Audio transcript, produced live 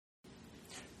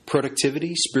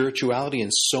productivity, spirituality,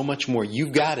 and so much more.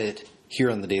 You've got it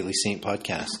here on the Daily Saint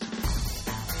Podcast.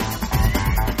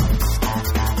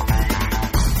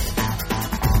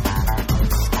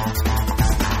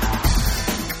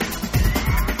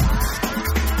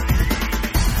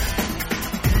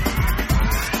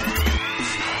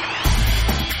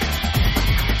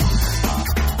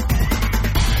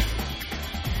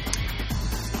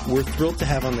 We're thrilled to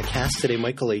have on the cast today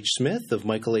Michael H. Smith of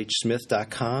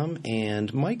michaelhsmith.com.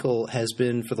 And Michael has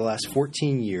been, for the last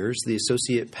 14 years, the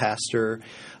associate pastor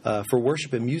for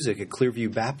worship and music at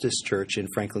Clearview Baptist Church in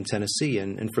Franklin, Tennessee.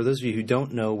 And for those of you who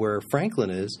don't know where Franklin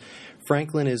is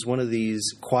one of these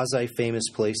quasi-famous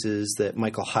places that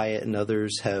Michael Hyatt and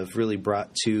others have really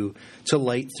brought to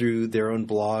light through their own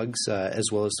blogs,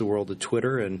 as well as the world of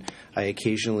Twitter. And I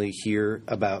occasionally hear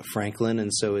about Franklin,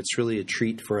 and so it's really a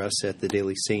treat for us at the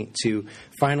Daily Saint to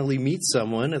finally meet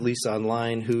someone, at least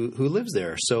online, who lives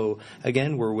there. So,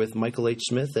 again, we're with Michael H.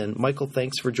 Smith. And, Michael,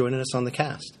 thanks for joining us on the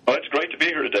cast. Well, it's great to be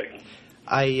here today.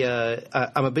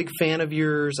 I'm a big fan of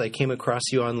yours. I came across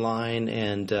you online,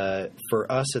 and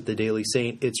for us at the Daily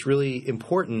Saint, it's really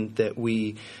important that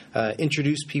we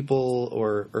introduce people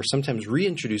or sometimes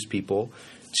reintroduce people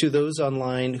to those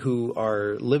online who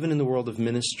are living in the world of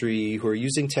ministry, who are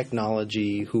using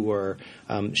technology, who are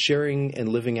sharing and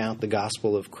living out the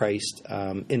gospel of Christ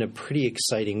in a pretty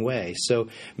exciting way. So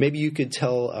maybe you could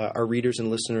tell our readers and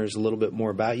listeners a little bit more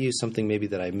about you, something maybe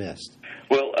that I missed.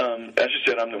 Well, as you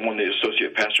said, I'm one of the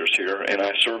associate pastors here, and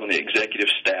I serve on the executive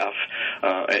staff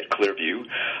at Clearview.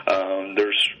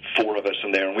 There's 4 of us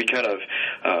in there, and we kind of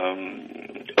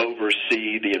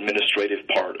oversee the administrative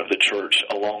part of the church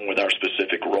along with our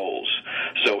specific roles.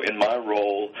 So in my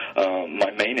role,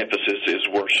 my main emphasis is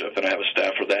worship, and I have a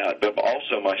staff for that. But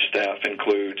also my staff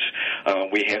includes,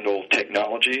 we handle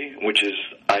technology, which is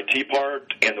IT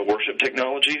part, and the worship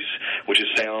technologies, which is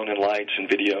sound and lights and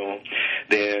video.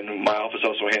 Then my office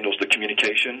also handles the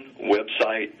communication,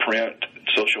 website, print,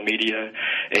 social media,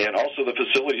 and also the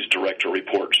facilities director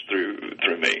reports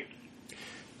through me.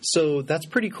 So that's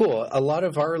pretty cool. A lot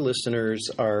of our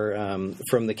listeners are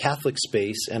from the Catholic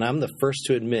space, and I'm the first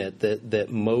to admit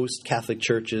that most Catholic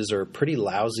churches are pretty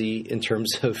lousy in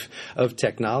terms of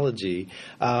technology.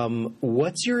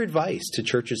 What's your advice to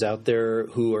churches out there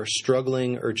who are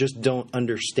struggling or just don't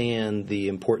understand the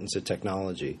importance of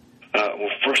technology? Well,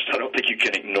 first, I don't think you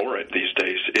can ignore it these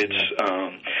days.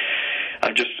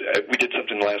 We did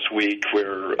something last week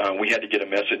where we had to get a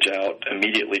message out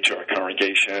immediately to our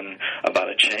congregation about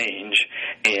a change,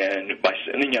 and by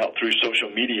sending out through social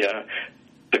media,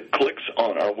 the clicks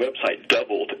on our website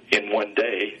doubled in one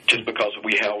day just because of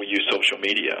how we use social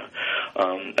media.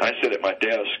 I sit at my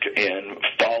desk and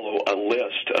follow a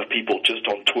list of people just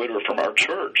on Twitter from our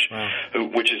church,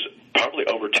 which is probably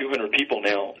over 200 people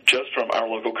now just from our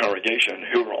local congregation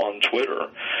who are on Twitter,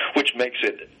 which makes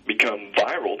it become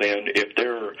viral then if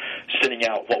they're sending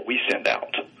out what we send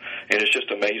out. And it's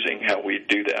just amazing how we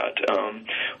do that.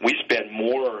 We spend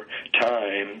more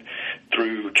time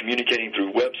through communicating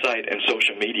through website and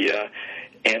social media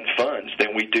and funds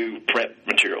than we do print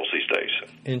materials these days.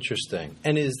 Interesting.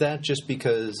 And is that just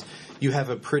because you have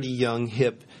a pretty young,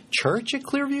 hip church at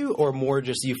Clearview, or more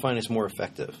just you find it's more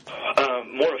effective?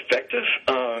 More effective?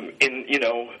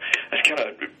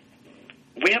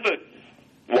 We have a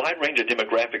wide range of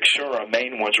demographics. Sure, our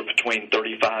main ones are between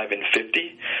 35 and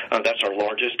 50. That's our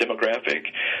largest demographic.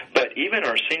 But even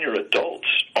our senior adults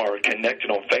are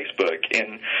connected on Facebook.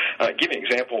 And give you an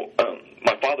example,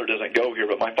 my father doesn't go here,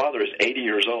 but my father is 80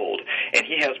 years old, and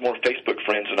he has more Facebook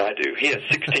friends than I do. He has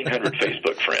 1,600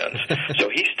 Facebook friends. So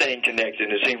he's staying connected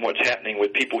and seeing what's happening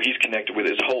with people he's connected with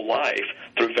his whole life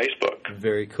through Facebook.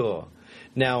 Very cool.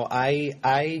 Now,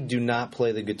 I do not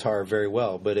play the guitar very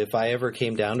well, but if I ever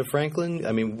came down to Franklin,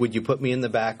 I mean, would you put me in the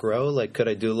back row? Like, could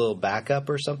I do a little backup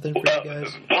or something for you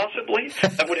guys? Possibly.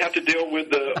 I would have to deal with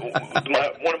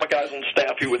one of my guys on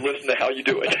staff who would listen to how you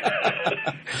do it.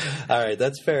 All right,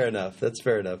 that's fair enough.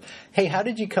 Hey, how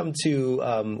did you come to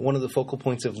one of the focal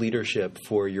points of leadership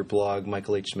for your blog,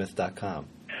 michaelhsmith.com?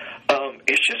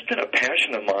 It's just been a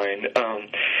passion of mine.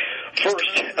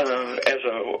 First,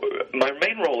 my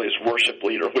main role is worship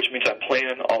leader, which means I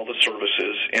plan all the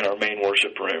services in our main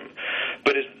worship room.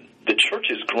 But as the church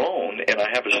has grown and I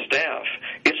have a staff,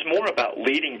 it's more about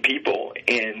leading people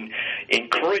and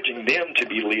encouraging them to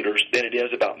be leaders than it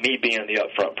is about me being the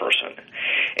upfront person.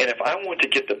 And if I want to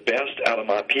get the best out of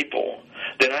my people,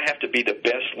 then I have to be the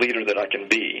best leader that I can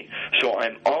be. So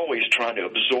I'm always trying to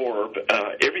absorb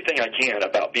everything I can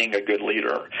about being a good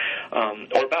leader,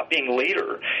 or about being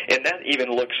leader. And that even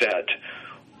looks at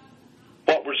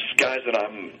what were guys that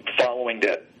I'm following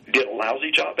that did a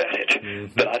lousy job at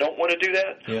it, that I don't want to do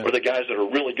that, or the guys that are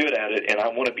really good at it and I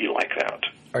want to be like that.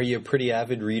 Are you a pretty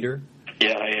avid reader?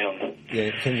 Yeah, I am.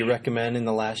 Yeah. Can you recommend in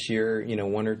the last year,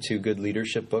 one or two good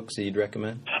leadership books that you'd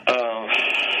recommend?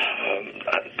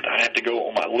 I have to go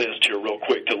on my list here real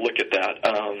quick to look at that.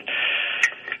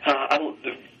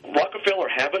 Rockefeller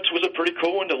Habits was a pretty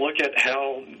cool one to look at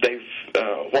how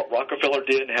what Rockefeller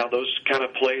did and how those kind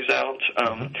of plays out.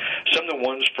 Some of the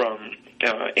ones from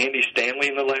Andy Stanley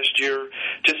in the last year,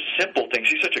 just simple things.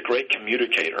 He's such a great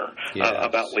communicator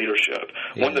about leadership.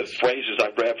 Yes. One of the phrases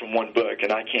I grabbed from one book,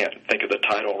 and I can't think of the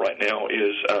title right now,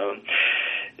 is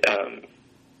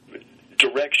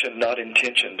direction, not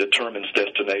intention, determines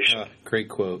destination. Great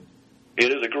quote. It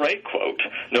is a great quote.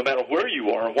 No matter where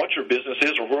you are, what your business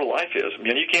is, or where life is, I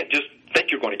mean, you can't just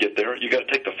think you're going to get there. You got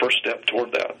to take the first step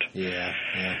toward that. Yeah.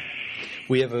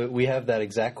 We have that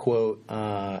exact quote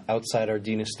outside our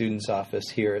Dean of Students office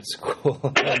here at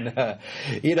school. And,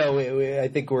 I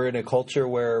think we're in a culture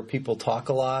where people talk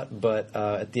a lot, but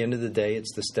at the end of the day,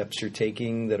 it's the steps you're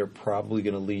taking that are probably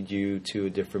going to lead you to a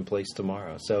different place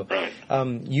tomorrow. So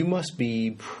you must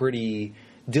be pretty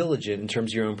diligent in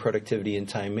terms of your own productivity and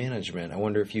time management. I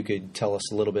wonder if you could tell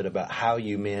us a little bit about how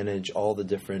you manage all the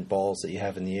different balls that you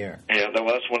have in the air. Yeah,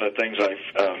 that's one of the things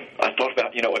I thought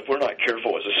about. If we're not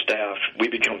careful as a staff, we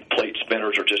become plate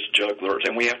spinners or just jugglers,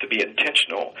 and we have to be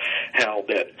intentional how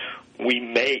that we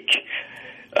make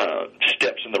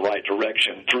steps in the right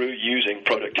direction through using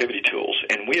productivity tools.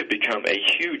 And we have become a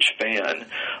huge fan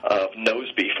of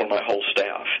Noseby for my whole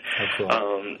staff. Cool.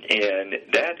 And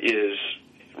that is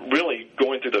really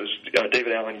going through those,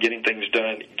 David Allen, getting things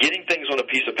done, getting things on a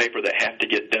piece of paper that have to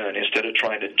get done instead of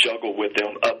trying to juggle with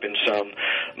them up in some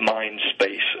mind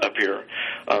space up here.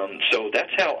 So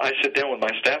that's how I sit down with my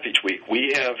staff each week.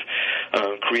 We have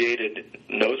created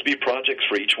Noseby projects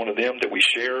for each one of them that we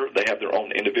share. They have their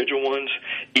own individual ones.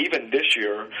 Even this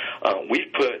year,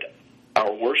 we've put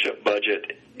our worship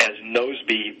budget as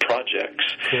Noseby projects.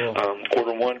 Cool.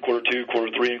 Quarter 1, quarter 2,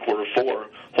 quarter 3, and quarter 4.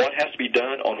 What has to be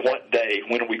done on what day?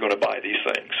 When are we going to buy these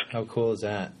things? How cool is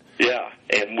that? Yeah,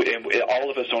 and all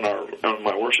of us on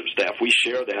my worship staff, we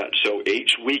share that. So each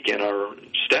week in our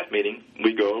staff meeting,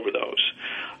 we go over those.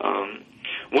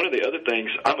 One of the other things,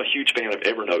 I'm a huge fan of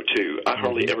Evernote, too. I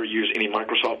hardly ever use any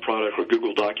Microsoft product or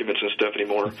Google Documents and stuff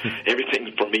anymore.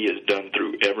 Everything for me is done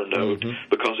through Evernote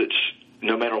because it's,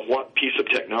 no matter what piece of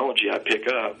technology I pick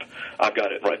up, I've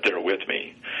got it right there with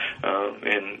me.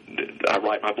 And I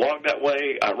write my blog that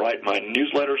way. I write my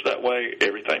newsletters that way,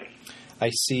 everything. I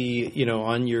see,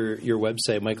 on your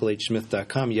website,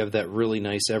 michaelhsmith.com, you have that really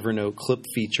nice Evernote clip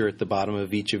feature at the bottom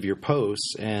of each of your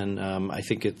posts, and I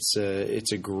think it's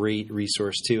a great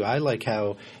resource, too. I like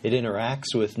how it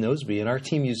interacts with Noseby, and our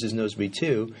team uses Noseby,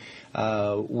 too.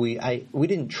 We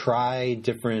didn't try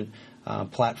different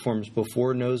platforms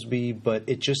before Noseby, but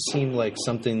it just seemed like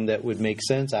something that would make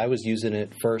sense. I was using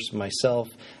it first myself.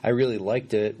 I really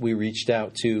liked it. We reached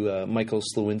out to Michael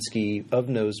Slawinski of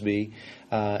Noseby,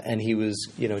 and he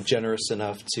was, generous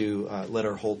enough to let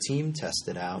our whole team test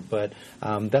it out. But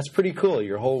that's pretty cool.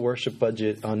 Your whole worship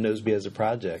budget on Noseby as a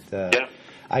project. Yeah.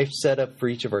 I've set up for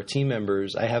each of our team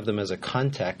members, I have them as a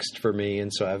context for me,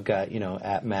 and so I've got,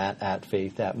 at Matt, at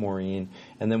Faith, at Maureen,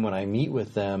 and then when I meet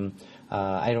with them,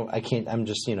 I'm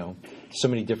just, so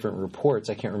many different reports,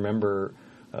 I can't remember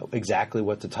exactly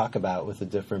what to talk about with a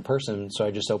different person, so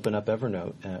I just open up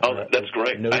Evernote. That's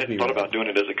great. I hadn't thought about doing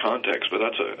it as a context, but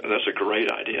that's a great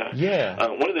idea. Yeah.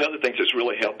 One of the other things that's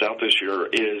really helped out this year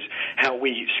is how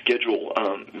we schedule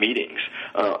meetings.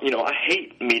 I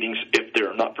hate meetings if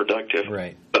they're not productive,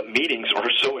 right. But meetings are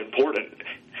so important.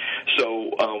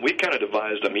 So we've kind of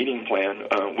devised a meeting plan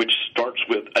which starts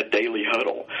with a daily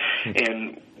huddle.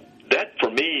 And that,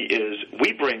 for me, is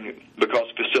we bring, because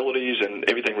facilities and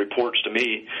everything reports to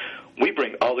me, we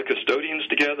bring all the custodians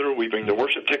together, we bring the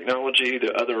worship technology,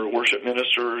 the other worship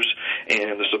ministers,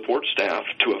 and the support staff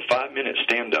to a 5-minute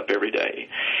stand-up every day.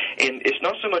 And it's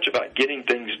not so much about getting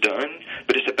things done,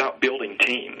 but it's about building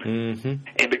team. Mm-hmm.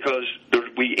 And because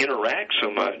we interact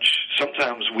so much,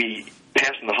 sometimes we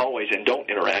pass in the hallways and don't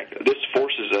interact. This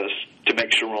forces us to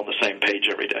make sure we're on the same page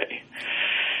every day.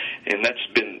 And that's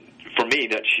been... For me,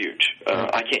 that's huge.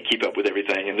 I can't keep up with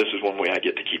everything, and this is one way I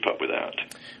get to keep up with that.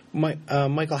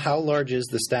 Michael, how large is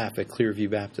the staff at Clearview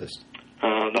Baptist?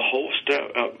 The whole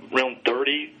staff, around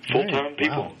 30 full-time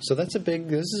people. Wow. So this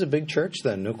is a big church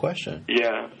then, no question.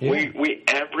 Yeah. We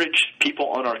average people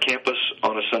on our campus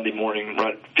on a Sunday morning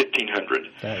around 1,500.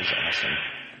 That is awesome.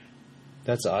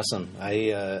 That's awesome.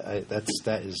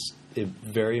 That is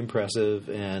very impressive,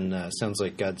 and sounds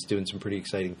like God's doing some pretty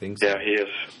exciting things. Yeah, He is.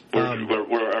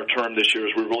 Our term this year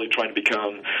is we're really trying to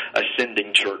become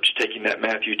ascending church, taking that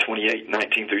Matthew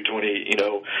 28:19 through 20,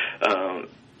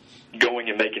 going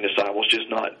and making disciples, just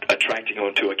not attracting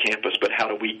them to a campus, but how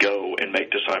do we go and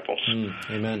make disciples?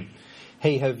 Amen.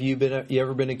 Hey, have you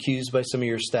ever been accused by some of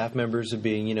your staff members of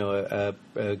being, a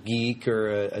geek or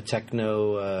a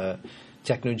techno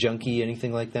junkie,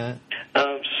 anything like that?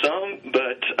 Some,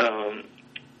 but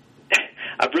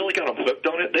I've really got them hooked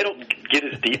on it. They don't get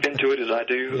as deep into it as I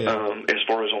do. As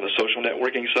far as on the social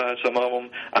networking side, some of them,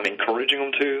 I'm encouraging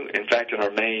them to. In fact, in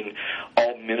our main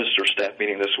all-minister staff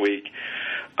meeting this week,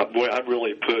 I've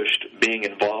really pushed being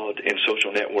involved in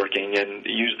social networking and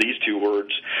use these two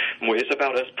words. It's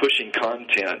about us pushing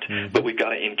content, but we've got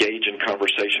to engage in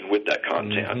conversation with that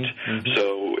content.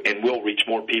 So, and we'll reach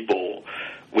more people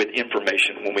with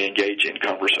information when we engage in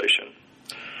conversation.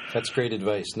 That's great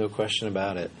advice, no question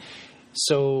about it.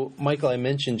 So, Michael, I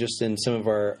mentioned just in some of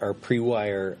our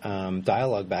pre-wire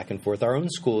dialogue back and forth, our own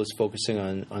school is focusing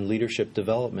on leadership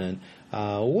development.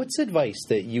 What's advice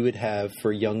that you would have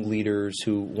for young leaders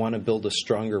who want to build a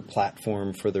stronger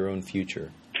platform for their own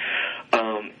future?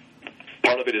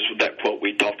 Part of it is that quote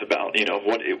we talked about.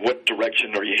 What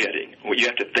direction are you heading? Well, you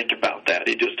have to think about that.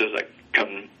 It just doesn't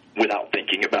come without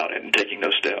thinking about it and taking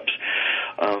those steps.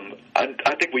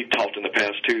 I think we've talked in the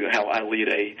past, too, how I lead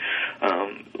a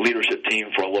leadership team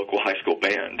for a local high school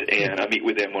band, and I meet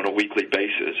with them on a weekly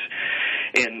basis.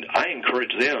 And I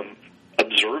encourage them,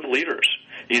 observe leaders,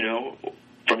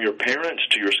 from your parents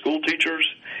to your school teachers.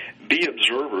 Be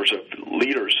observers of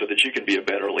leaders so that you can be a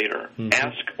better leader.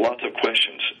 Ask lots of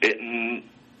questions. It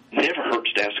never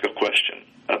hurts to ask a question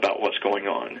about what's going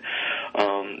on.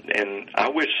 And I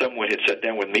wish someone had sat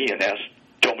down with me and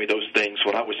told me those things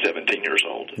when I was 17 years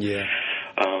old. Yeah.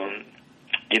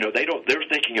 They're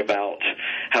thinking about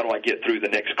how do I get through the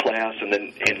next class and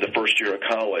then in the first year of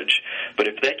college. But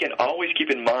if they can always keep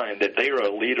in mind that they are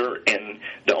a leader and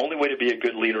the only way to be a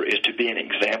good leader is to be an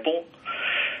example,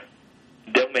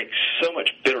 they'll make so much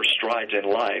better strides in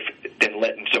life than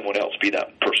letting someone else be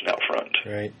that person out front.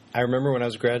 Right. I remember when I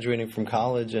was graduating from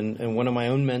college, and one of my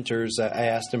own mentors, I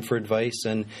asked him for advice,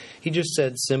 and he just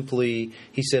said simply,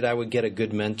 he said I would get a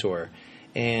good mentor.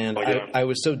 And I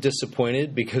was so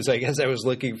disappointed because I guess I was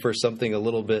looking for something a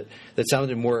little bit that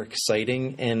sounded more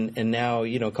exciting. And now,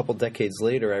 a couple decades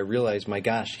later, I realized, my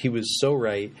gosh, he was so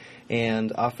right.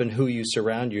 And often who you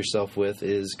surround yourself with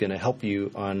is going to help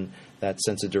you on that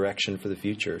sense of direction for the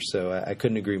future. So I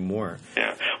couldn't agree more.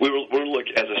 Yeah. We're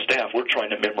as a staff, we're trying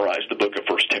to memorize the book of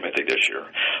 1 Timothy this year.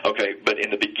 Okay, but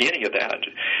in the beginning of that,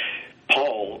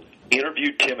 Paul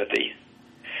interviewed Timothy,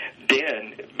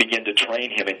 then began to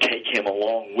train him and take him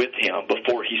along with him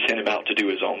before he sent him out to do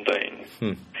his own thing.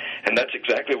 And that's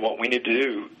exactly what we need to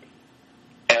do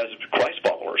as Christ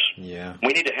followers. Yeah.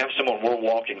 We need to have someone we're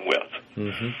walking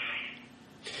with.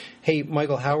 Hey,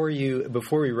 Michael, how are you,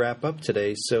 before we wrap up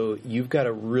today, so you've got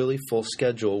a really full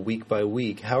schedule week by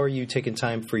week. How are you taking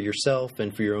time for yourself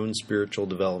and for your own spiritual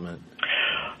development?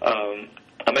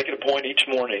 I make it a point each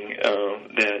morning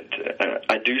that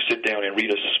I do sit down and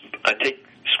I take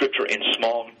Scripture in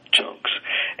small chunks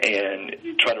and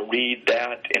try to read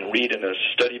that and read in a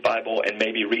study Bible and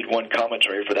maybe read one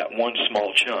commentary for that one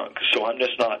small chunk. So I'm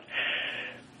just not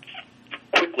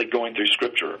quickly going through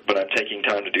Scripture, but I'm taking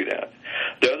time to do that.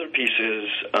 The other piece is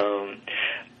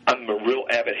I'm a real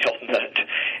avid health nut,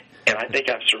 and I think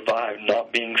I've survived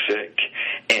not being sick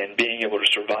and being able to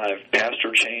survive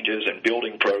pastor changes and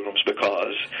building programs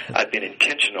because I've been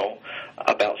intentional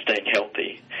about staying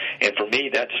healthy. And for me,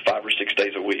 that's 5 or 6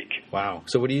 days a week. Wow.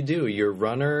 So what do? You're a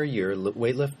runner? You're a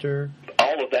weightlifter?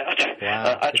 All of that.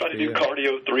 Wow. I try to do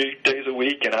cardio 3 days a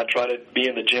week, and I try to be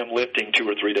in the gym lifting 2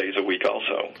 or 3 days a week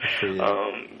also.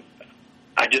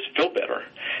 I just feel better.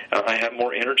 I have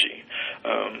more energy.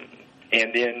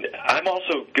 And then I'm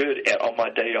also good at, on my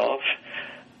day off,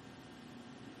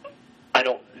 I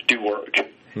don't do work.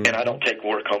 And I don't take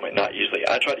work home at night usually.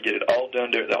 I try to get it all done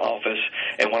there at the office,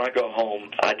 and when I go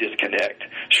home, I disconnect.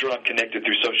 Sure, I'm connected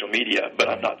through social media, but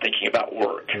I'm not thinking about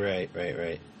work. Right.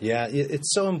 Yeah,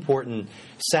 it's so important.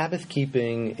 Sabbath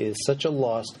keeping is such a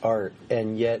lost art,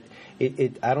 and yet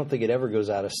I don't think it ever goes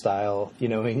out of style,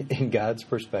 in God's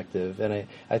perspective. And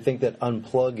I think that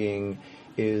unplugging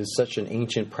is such an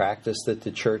ancient practice that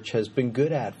the church has been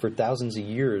good at for thousands of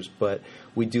years, but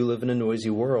we do live in a noisy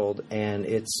world, and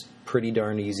it's pretty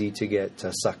darn easy to get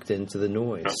sucked into the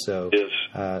noise. So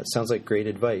sounds like great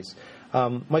advice.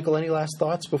 Michael, any last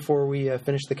thoughts before we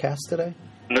finish the cast today?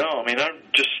 No, I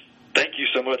just thank you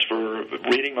so so much for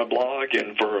reading my blog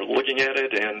and for looking at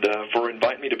it and for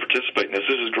inviting me to participate in this.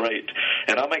 This is great.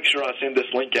 And I'll make sure I send this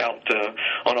link out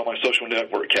on all my social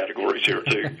network categories here,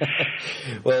 too.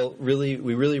 Well,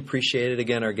 we really appreciate it.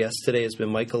 Again, our guest today has been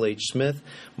Michael H. Smith.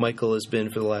 Michael has been,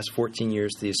 for the last 14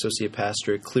 years, the associate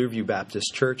pastor at Clearview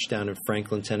Baptist Church down in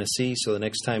Franklin, Tennessee. So the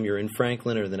next time you're in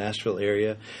Franklin or the Nashville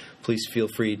area, please feel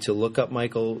free to look up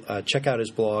Michael. Check out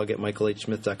his blog at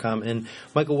michaelhsmith.com. And,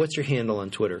 Michael, what's your handle on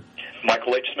Twitter?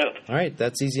 Michael H. Smith. All right,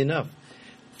 that's easy enough.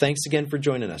 Thanks again for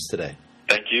joining us today.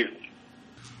 Thank you.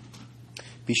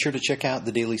 Be sure to check out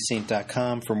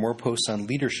thedailysaint.com for more posts on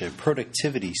leadership,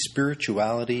 productivity,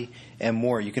 spirituality, and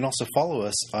more. You can also follow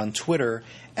us on Twitter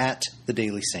at The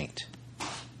Daily Saint.